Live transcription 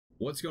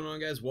What's going on,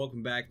 guys?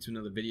 Welcome back to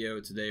another video.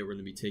 Today we're going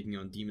to be taking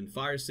on Demon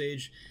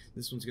Firesage.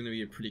 This one's going to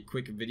be a pretty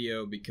quick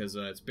video because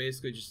it's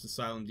basically just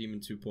Asylum Demon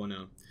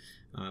 2.0.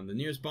 The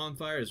nearest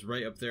bonfire is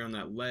right up there on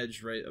that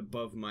ledge right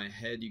above my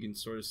head. You can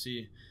sort of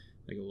see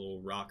like a little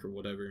rock or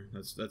whatever.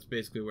 That's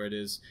basically where it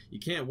is. You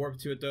can't warp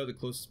to it though. The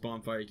closest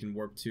bonfire you can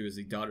warp to is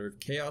the Daughter of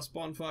Chaos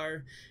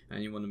bonfire,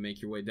 and you want to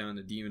make your way down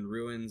to Demon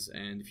Ruins.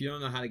 And if you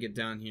don't know how to get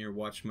down here,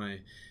 watch my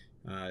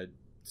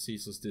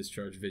ceaseless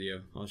discharge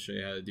video. I'll show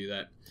you how to do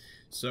that.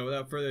 So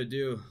without further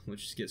ado,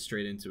 let's just get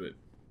straight into it.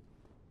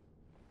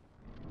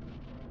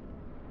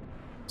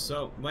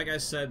 So like I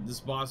said, this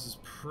boss is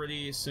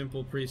pretty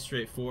simple, pretty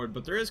straightforward,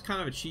 but there is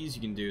kind of a cheese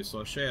you can do, so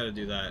I'll show you how to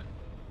do that.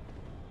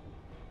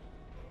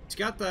 It's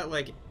got that,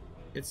 like,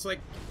 it's like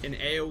an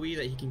AoE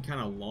that he can kind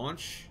of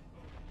launch,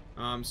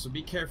 so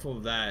be careful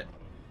of that.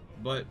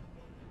 But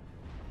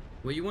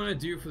what you want to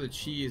do for the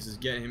cheese is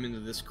get him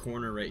into this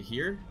corner right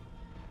here.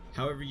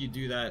 However you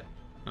do that,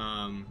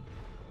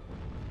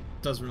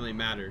 doesn't really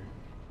matter.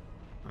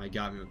 I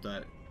got me with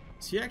that.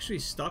 Is he actually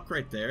stuck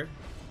right there?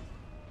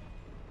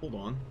 Hold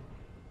on.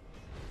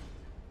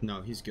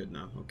 No, he's good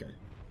now. Okay.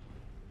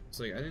 It's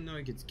like, I didn't know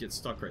he could get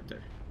stuck right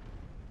there.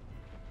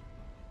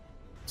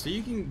 So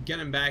you can get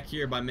him back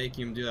here by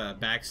making him do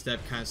that back step,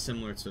 kind of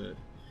similar to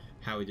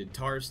how he did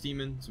Taurus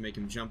Demon, to make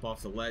him jump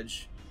off the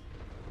ledge.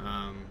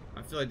 I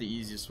feel like the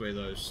easiest way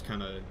though is just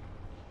kind of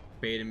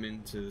bait him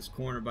into this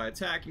corner by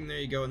attacking. There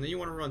you go. And then you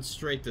want to run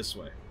straight this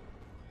way.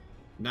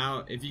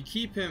 Now, if you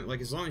keep him, like,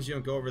 as long as you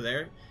don't go over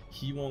there,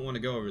 he won't want to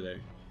go over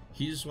there.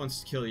 He just wants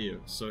to kill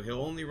you, so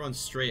he'll only run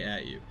straight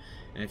at you.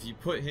 And if you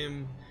put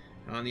him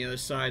on the other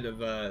side of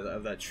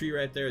that tree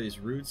right there, these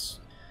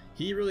roots,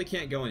 he really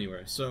can't go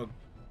anywhere. So, if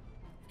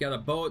you got a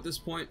bow at this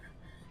point,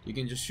 you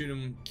can just shoot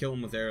him, kill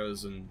him with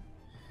arrows, and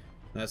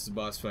that's the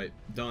boss fight.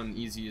 Done.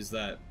 Easy as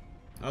that.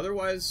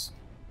 Otherwise,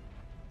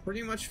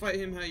 pretty much fight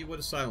him how you would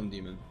Asylum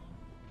Demon.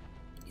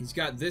 He's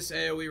got this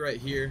AoE right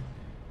here.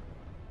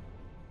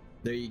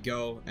 There you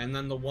go. And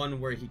then the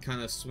one where he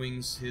kind of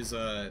swings his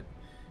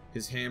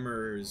hammer,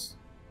 or is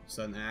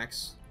that an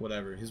axe?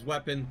 Whatever. His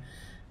weapon,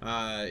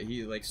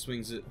 he like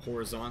swings it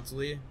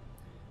horizontally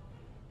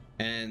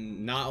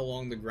and not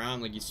along the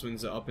ground, like he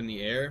swings it up in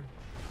the air.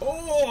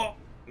 Oh!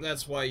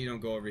 That's why you don't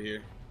go over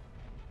here.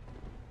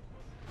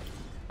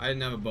 I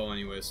didn't have a bow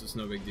anyway, so it's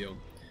no big deal.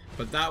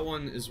 But that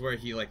one is where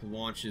he like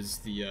launches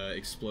the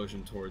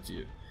explosion towards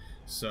you.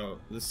 So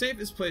the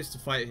safest place to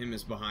fight him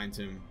is behind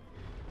him.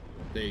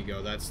 There you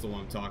go, that's the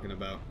one I'm talking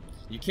about.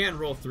 You can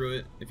roll through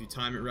it if you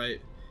time it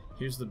right.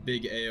 Here's the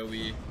big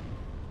AoE. It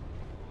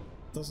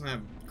doesn't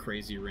have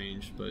crazy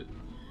range, but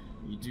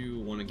you do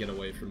want to get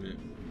away from it.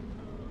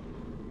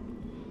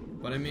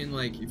 But I mean,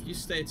 like, if you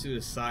stay to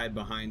the side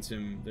behind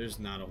him, there's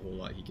not a whole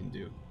lot he can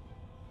do.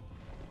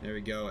 There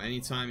we go.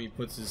 Anytime he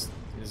puts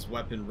his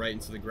weapon right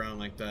into the ground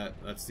like that,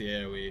 that's the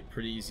AoE.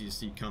 Pretty easy to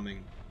see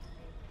coming.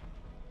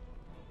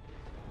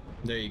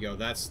 There you go.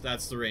 That's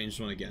the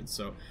ranged one again.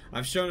 So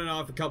I've shown it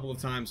off a couple of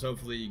times.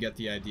 Hopefully you get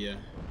the idea.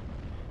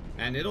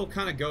 And it'll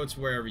kind of go to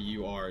wherever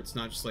you are. It's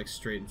not just like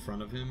straight in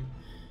front of him.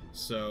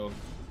 So,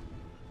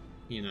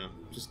 you know,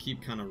 just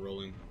keep kind of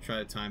rolling. Try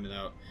to time it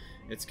out.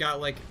 It's got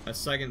like a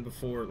second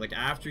before, like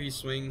after he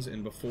swings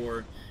and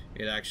before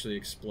it actually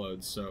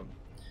explodes. So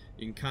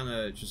you can kind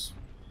of just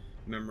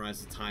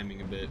memorize the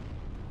timing a bit.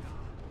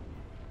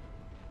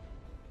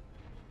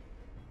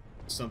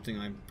 Something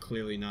I'm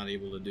clearly not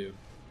able to do.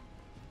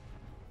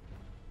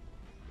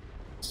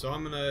 So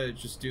I'm gonna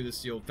just do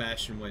this the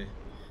old-fashioned way.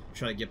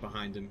 Try to get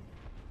behind him.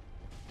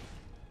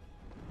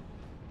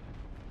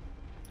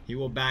 He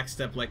will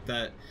backstep like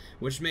that,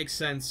 which makes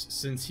sense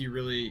since he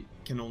really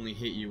can only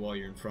hit you while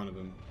you're in front of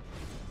him.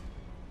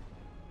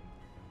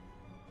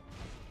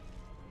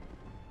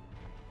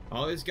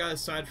 All he's got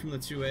aside from the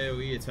two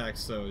AoE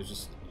attacks though is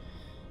just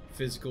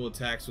physical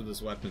attacks with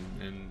his weapon,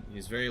 and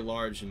he's very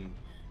large and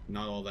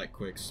not all that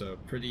quick, so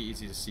pretty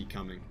easy to see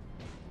coming.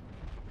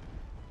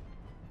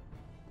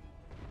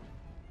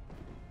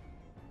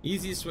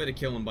 Easiest way to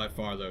kill him by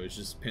far though is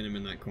just pin him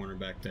in that corner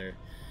back there.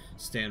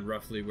 Stand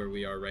roughly where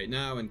we are right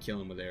now and kill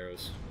him with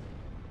arrows.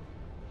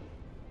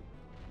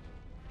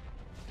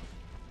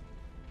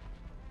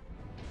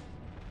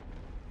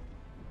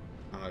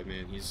 Oh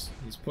man, he's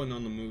putting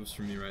on the moves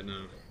for me right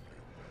now.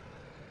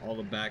 All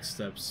the back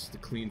steps, the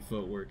clean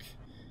footwork.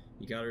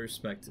 You gotta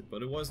respect it,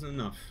 but it wasn't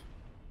enough.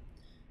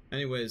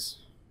 Anyways,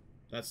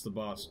 that's the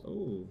boss.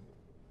 Oh.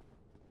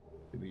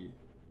 Did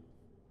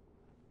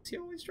he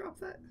always drop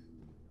that?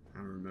 I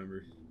don't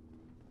remember.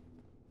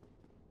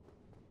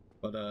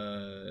 But,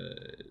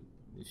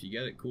 if you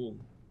get it, cool.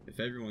 If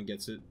everyone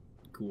gets it,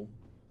 cool.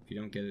 If you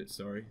don't get it,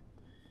 sorry.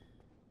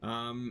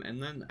 And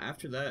then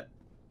after that,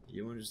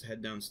 you want to just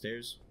head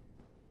downstairs.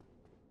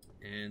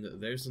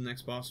 And there's the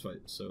next boss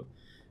fight. So,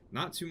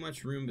 not too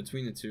much room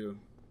between the two.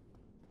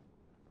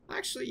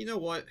 Actually, you know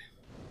what?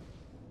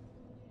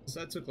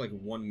 So that took like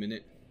 1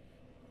 minute.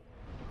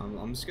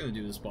 I'm just gonna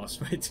do this boss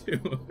fight too.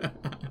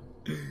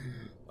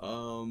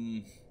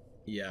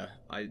 Yeah,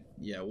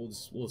 we'll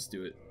just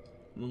do it.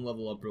 I'm gonna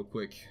level up real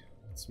quick.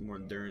 Some more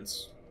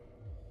endurance.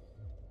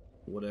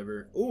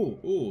 whatever.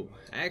 Ooh,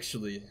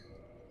 actually,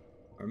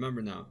 I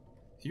remember now.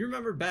 If you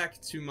remember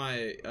back to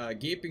my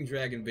Gaping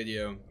Dragon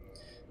video,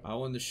 I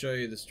wanted to show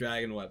you this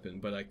dragon weapon,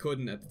 but I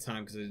couldn't at the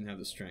time because I didn't have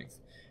the strength.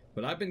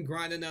 But I've been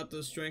grinding out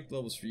those strength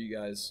levels for you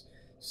guys.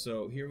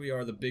 So here we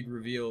are, the big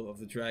reveal of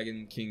the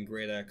Dragon King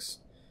Great Axe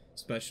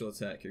special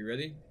attack. Are you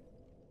ready?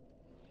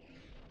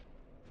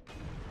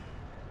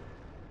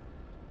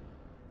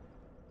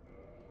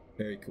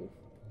 Very cool.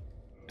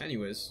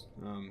 Anyways,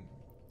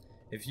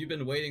 if you've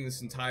been waiting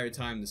this entire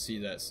time to see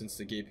that since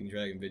the Gaping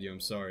Dragon video, I'm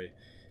sorry.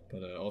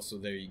 But also,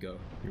 there you go.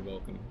 You're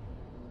welcome.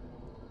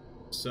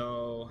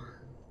 So,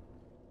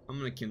 I'm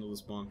gonna kindle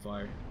this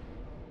bonfire.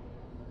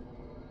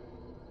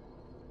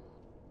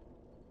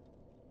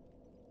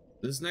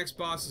 This next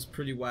boss is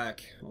pretty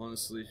whack,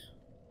 honestly.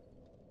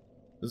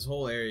 This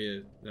whole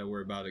area that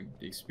we're about to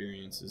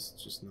experience is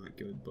just not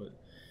good, but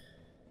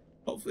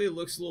hopefully it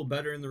looks a little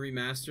better in the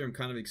remaster. I'm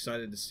kind of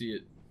excited to see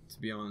it, to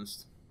be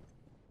honest.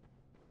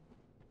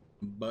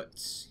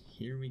 But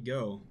here we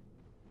go.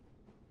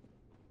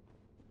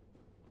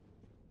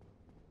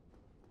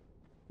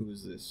 Who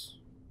is this?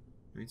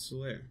 Knight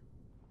Solaire.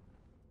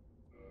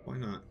 Why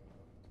not?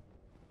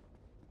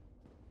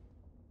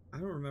 I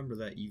don't remember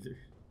that either.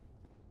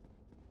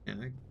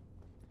 And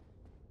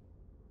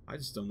I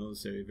just don't know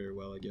this area very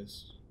well, I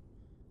guess.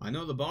 I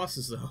know the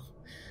bosses though.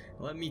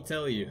 Let me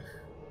tell you.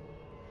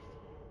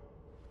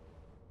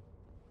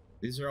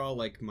 These are all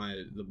like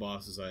the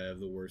bosses I have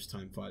the worst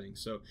time fighting.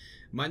 So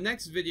my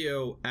next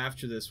video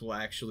after this will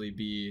actually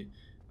be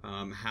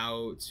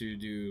how to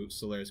do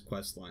Solaire's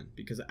questline.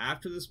 Because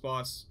after this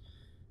boss,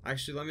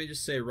 actually let me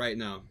just say right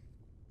now,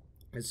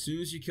 as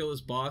soon as you kill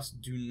this boss,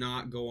 do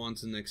not go on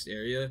to the next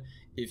area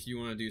if you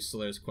want to do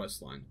Solaire's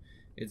questline.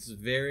 It's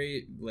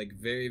very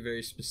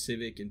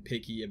specific and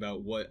picky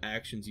about what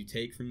actions you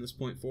take from this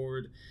point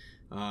forward.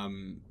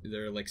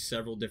 There are like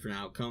several different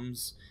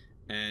outcomes,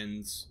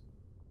 and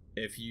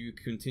if you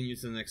continue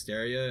to the next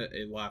area,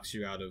 it locks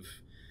you out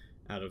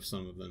of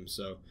some of them.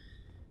 So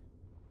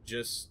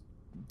just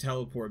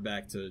teleport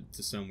back to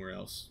somewhere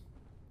else,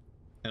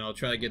 and I'll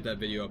try to get that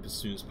video up as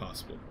soon as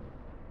possible.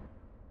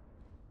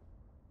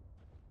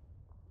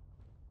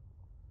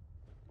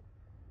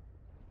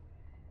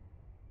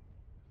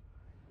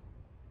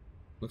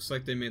 Looks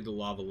like they made the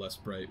lava less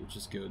bright, which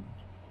is good.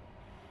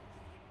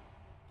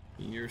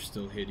 You're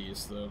still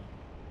hideous, though.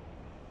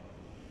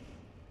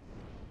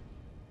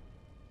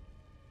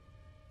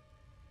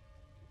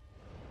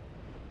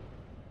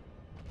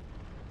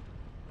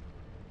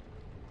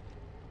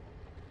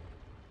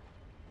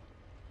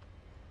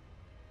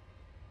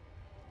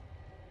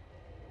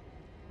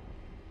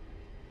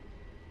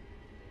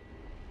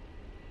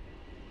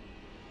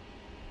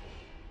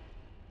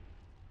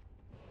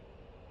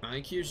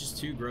 IQ is just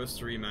too gross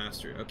to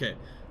remaster. Okay,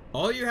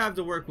 all you have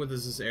to work with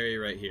is this area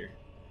right here.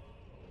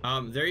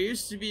 There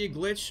used to be a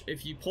glitch.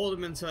 If you pulled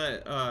him into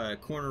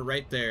that corner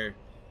right there,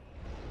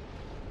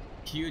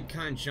 he would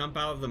kind of jump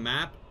out of the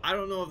map. I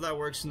don't know if that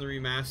works in the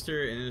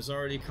remaster, and it's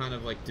already kind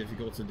of like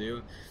difficult to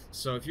do.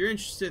 So if you're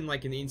interested in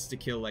like an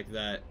insta-kill like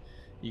that,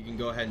 you can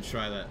go ahead and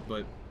try that.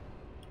 But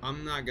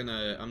I'm not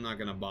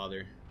gonna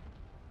bother,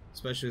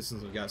 especially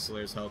since I've got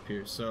Solaire's help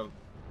here. So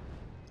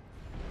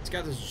it's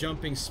got this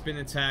jumping spin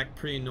attack,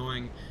 pretty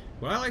annoying.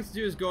 What I like to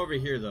do is go over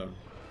here though,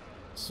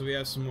 so we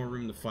have some more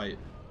room to fight.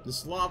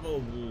 This lava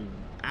will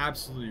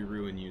absolutely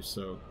ruin you,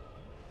 so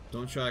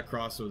don't try to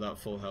cross it without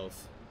full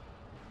health.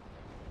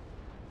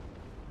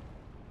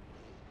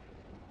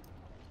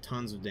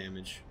 Tons of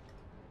damage.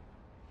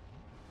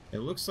 It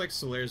looks like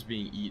Solaire's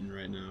being eaten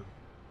right now,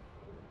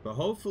 but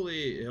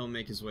hopefully he'll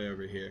make his way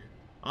over here.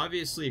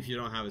 Obviously, if you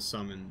don't have a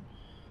summon,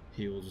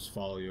 he will just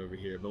follow you over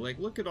here. But like,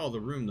 look at all the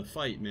room to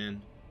fight,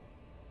 man.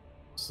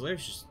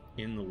 Solaire's just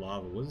in the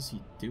lava. What is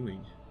he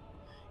doing?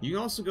 You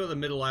can also go to the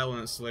middle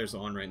island that Solaire's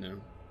on right now.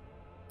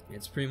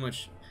 It's pretty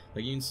much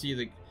like you can see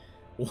the.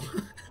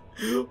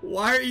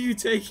 Why are you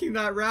taking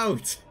that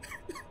route?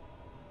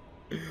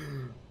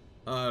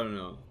 I don't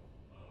know.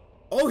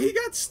 Oh, he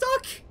got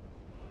stuck.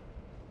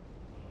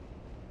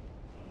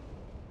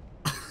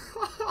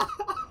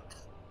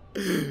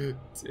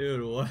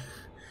 Dude,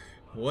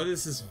 what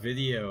is this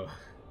video?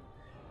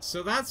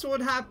 So that's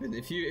what happened.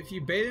 If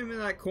you bait him in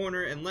that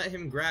corner and let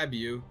him grab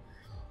you,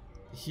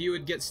 he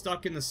would get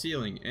stuck in the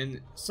ceiling.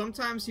 And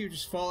sometimes he would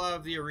just fall out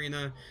of the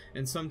arena,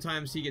 and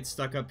sometimes he gets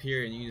stuck up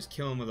here and you just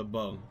kill him with a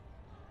bow.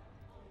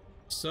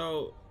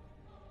 So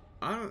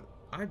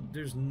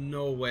there's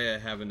no way I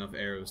have enough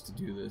arrows to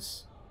do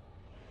this.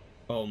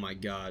 Oh my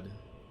god.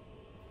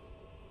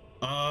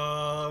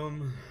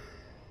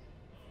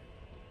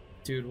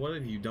 Dude, what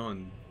have you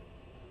done?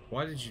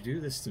 Why did you do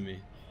this to me?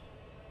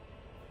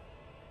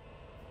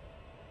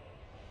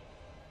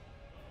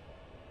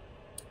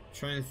 I'm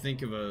trying to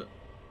think of a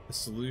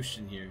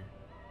solution here.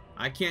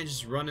 I can't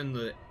just run in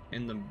the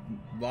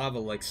lava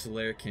like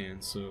Solaire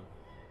can, so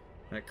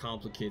that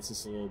complicates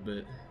this a little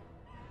bit.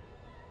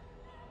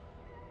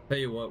 Tell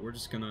you what, we're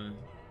just gonna.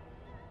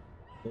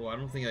 Oh, I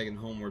don't think I can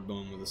homeward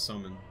bone with a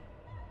summon.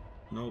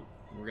 Nope,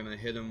 we're gonna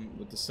hit him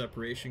with the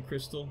separation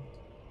crystal.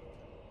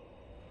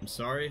 I'm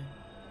sorry.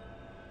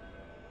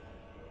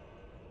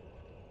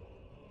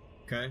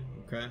 Okay,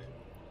 okay.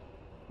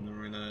 And then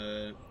we're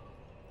gonna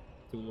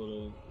do a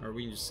little, or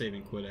we can just save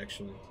and quit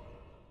actually.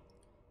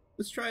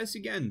 Let's try this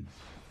again.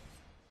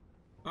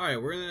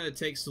 Alright, we're gonna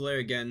take Solaire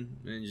again,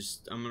 and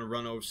I'm gonna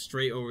run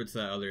straight over to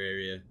that other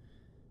area.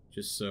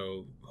 Just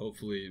so,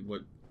 hopefully,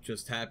 what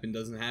just happened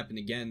doesn't happen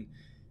again.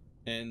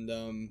 And,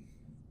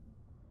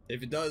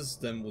 if it does,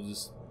 then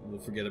we'll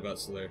forget about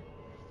Solaire.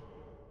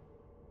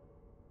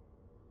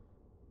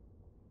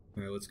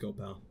 Alright, let's go,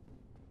 pal.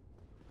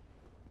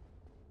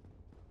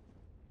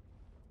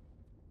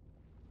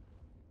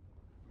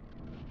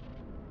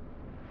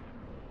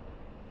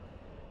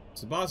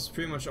 So the boss is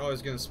pretty much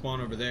always gonna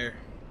spawn over there.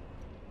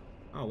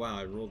 Oh wow,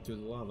 I rolled through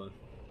the lava.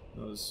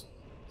 That was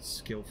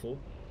skillful.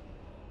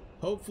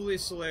 Hopefully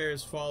Solaire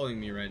is following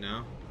me right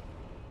now.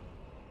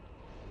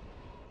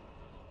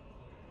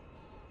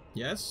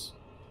 Yes?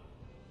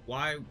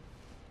 Why?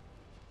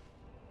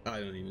 I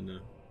don't even know.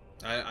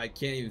 I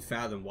can't even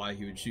fathom why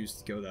he would choose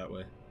to go that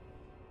way.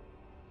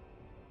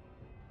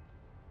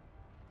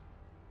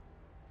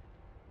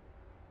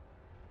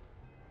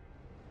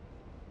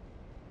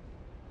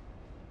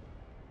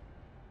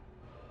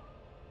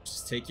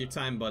 Just take your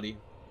time, buddy.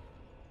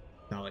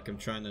 Not like I'm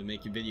trying to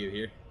make a video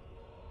here.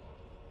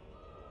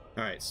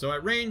 Alright, so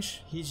at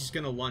range, he's just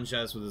gonna lunge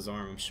at us with his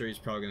arm. I'm sure he's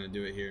probably gonna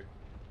do it here.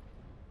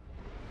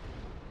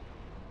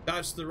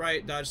 Dodge to the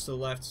right, dodge to the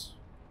left,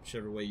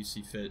 whichever way you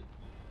see fit.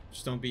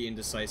 Just don't be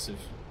indecisive,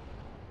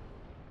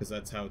 because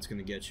that's how it's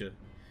gonna get you.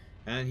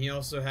 And he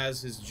also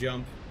has his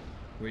jump,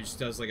 where he just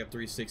does like a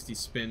 360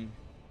 spin.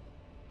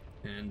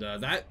 And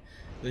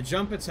the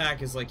jump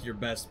attack is like your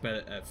best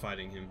bet at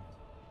fighting him.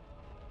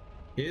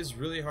 It is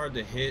really hard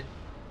to hit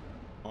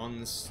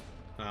on this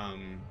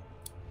arm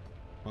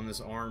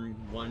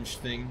lunge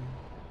thing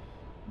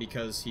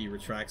because he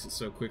retracts it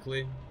so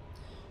quickly.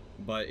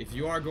 But if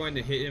you are going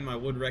to hit him, I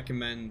would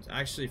recommend,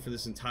 actually for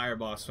this entire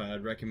boss fight,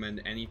 I'd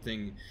recommend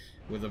anything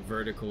with a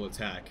vertical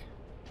attack.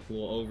 A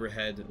little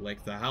overhead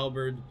like the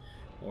halberd,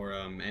 or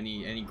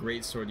any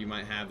greatsword you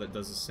might have that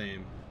does the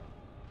same.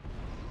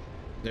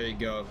 There you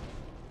go.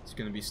 It's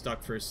gonna be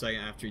stuck for a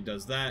second after he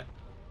does that.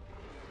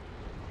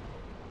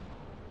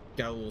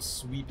 Got a little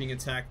sweeping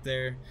attack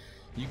there.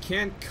 You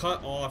can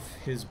cut off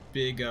his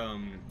big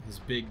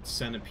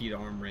centipede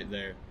arm right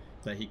there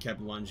that he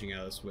kept lunging at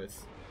us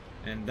with,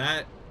 and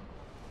that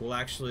will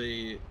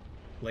actually,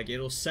 like,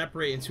 it'll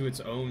separate into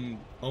its own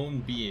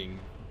being,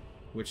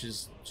 which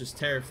is just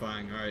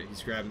terrifying. All right,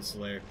 he's grabbing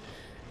Solaire.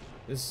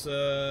 This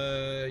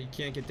you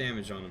can't get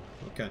damage on him.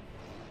 Okay,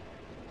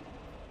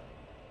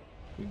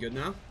 we good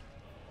now?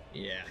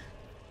 Yeah.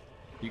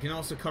 You can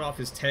also cut off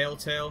his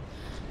tail,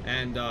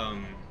 and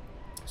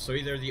so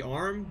either the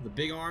arm, the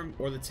big arm,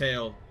 or the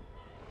tail.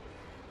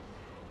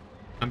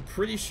 I'm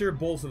pretty sure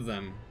both of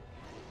them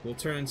will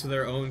turn into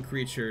their own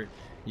creature.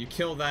 You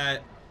kill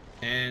that,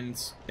 and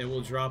it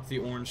will drop the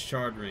orange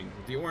charred ring.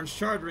 The orange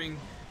charred ring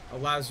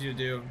allows you to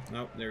do...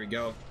 Oh, there we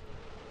go.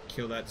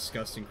 Kill that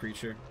disgusting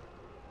creature.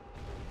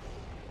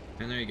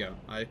 And there you go.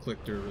 I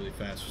clicked through really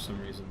fast for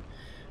some reason.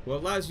 What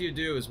it allows you to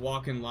do is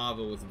walk in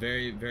lava with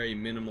very, very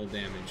minimal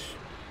damage.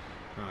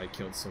 Oh, I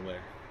killed Solaire.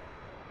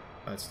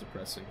 That's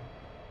depressing.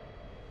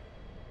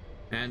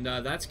 And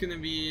that's going to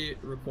be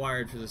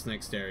required for this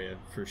next area,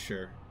 for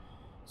sure.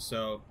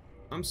 So,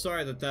 I'm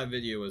sorry that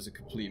video was a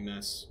complete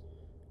mess.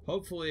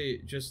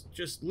 Hopefully,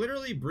 just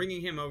literally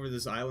bringing him over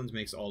this island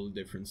makes all the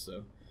difference,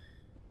 though.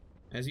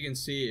 As you can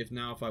see, if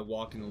I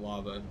walk in the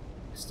lava,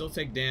 I still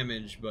take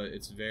damage, but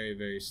it's very,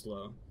 very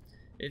slow.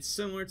 It's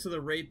similar to the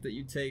rate that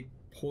you take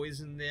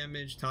poison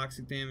damage,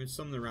 toxic damage,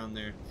 something around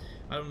there.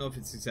 I don't know if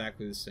it's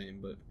exactly the same,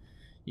 but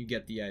you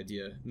get the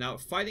idea. Now,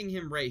 fighting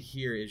him right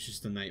here is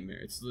just a nightmare.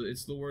 It's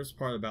the worst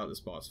part about this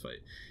boss fight.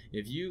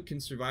 If you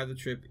can survive the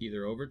trip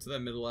either over to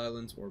that middle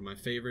island, or my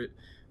favorite,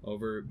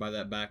 over by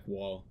that back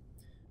wall,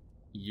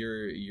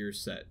 you're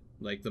set.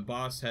 Like, the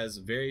boss has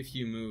very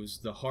few moves.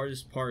 The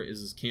hardest part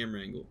is his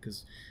camera angle,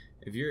 because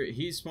if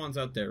he spawns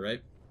out there,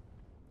 right?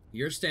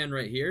 You're standing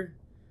right here.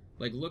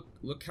 Like,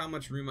 look how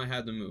much room I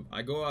had to move.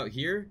 I go out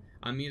here,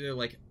 I'm either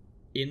like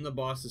in the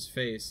boss's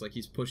face, like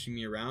he's pushing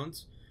me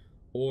around,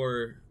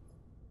 or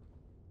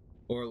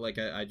like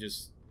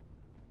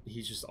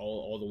he's just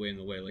all the way in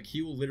the way. Like,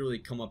 he will literally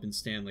come up and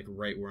stand like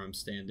right where I'm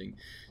standing.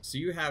 So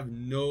you have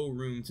no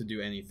room to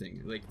do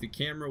anything. Like, the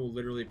camera will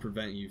literally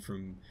prevent you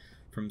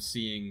from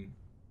seeing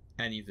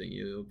anything.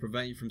 It'll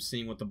prevent you from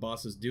seeing what the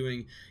boss is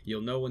doing.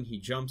 You'll know when he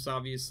jumps,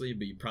 obviously,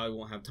 but you probably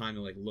won't have time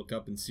to like look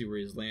up and see where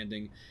he's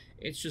landing.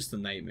 It's just a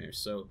nightmare.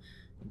 So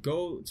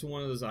go to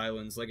one of those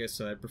islands. Like I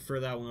said, I prefer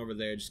that one over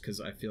there just because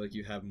I feel like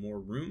you have more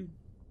room,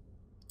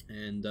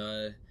 and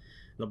the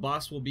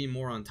boss will be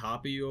more on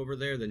top of you over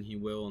there than he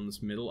will on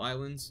this middle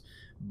islands,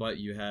 but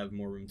you have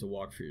more room to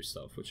walk for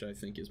yourself, which I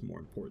think is more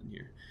important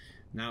here.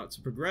 Now,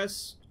 to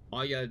progress,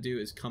 all you gotta do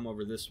is come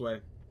over this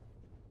way.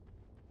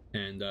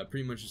 and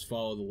pretty much just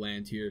follow the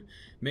land here.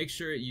 Make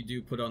sure you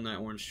do put on that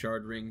orange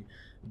shard ring.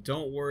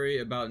 Don't worry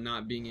about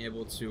not being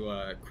able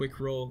to quick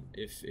roll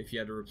if you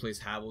had to replace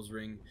Havel's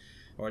ring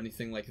or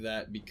anything like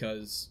that,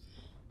 because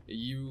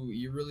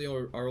you really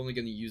are only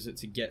going to use it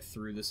to get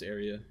through this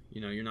area.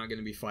 You know, you're not going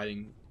to be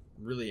fighting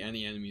really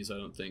any enemies, I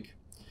don't think.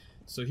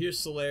 So here's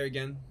Solaire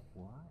again.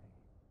 Why?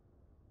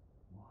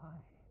 Why?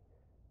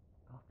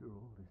 After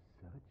all this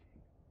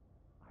searching,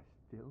 I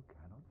still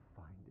cannot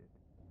find it.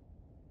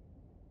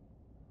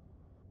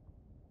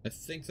 I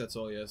think that's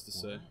all he has to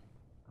say.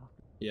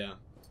 Yeah.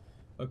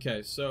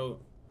 Okay,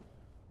 so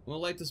we'll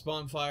light this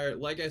bonfire.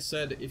 Like I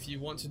said, if you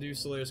want to do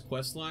Solaire's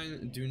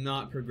questline, do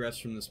not progress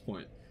from this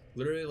point.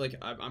 Literally, like,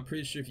 I'm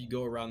pretty sure if you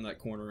go around that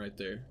corner right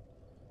there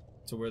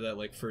to where that,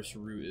 like, first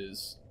route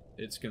is,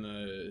 it's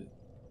gonna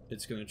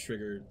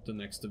trigger the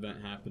next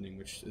event happening,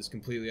 which is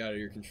completely out of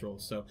your control.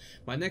 So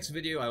my next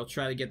video, I will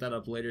try to get that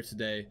up later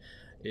today,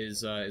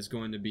 is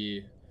going to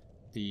be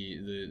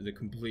the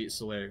complete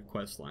Solaire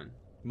questline,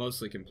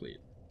 mostly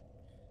complete.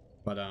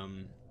 But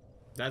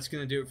that's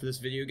gonna do it for this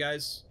video,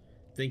 guys.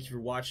 Thank you for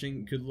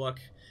watching. Good luck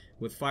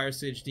with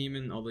Firesage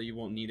Demon, although you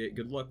won't need it.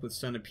 Good luck with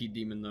Centipede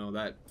Demon, though.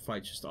 That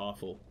fight's just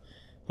awful.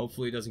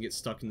 Hopefully he doesn't get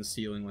stuck in the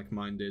ceiling like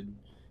mine did.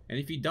 And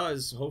if he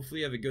does,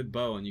 hopefully you have a good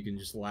bow and you can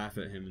just laugh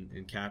at him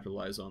and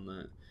capitalize on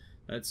that.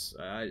 That's,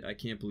 I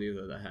can't believe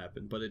that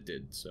happened, but it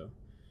did, so.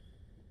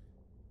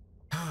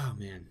 Oh,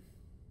 man.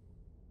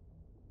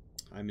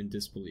 I'm in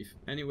disbelief.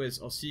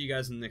 Anyways, I'll see you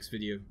guys in the next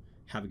video.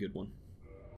 Have a good one.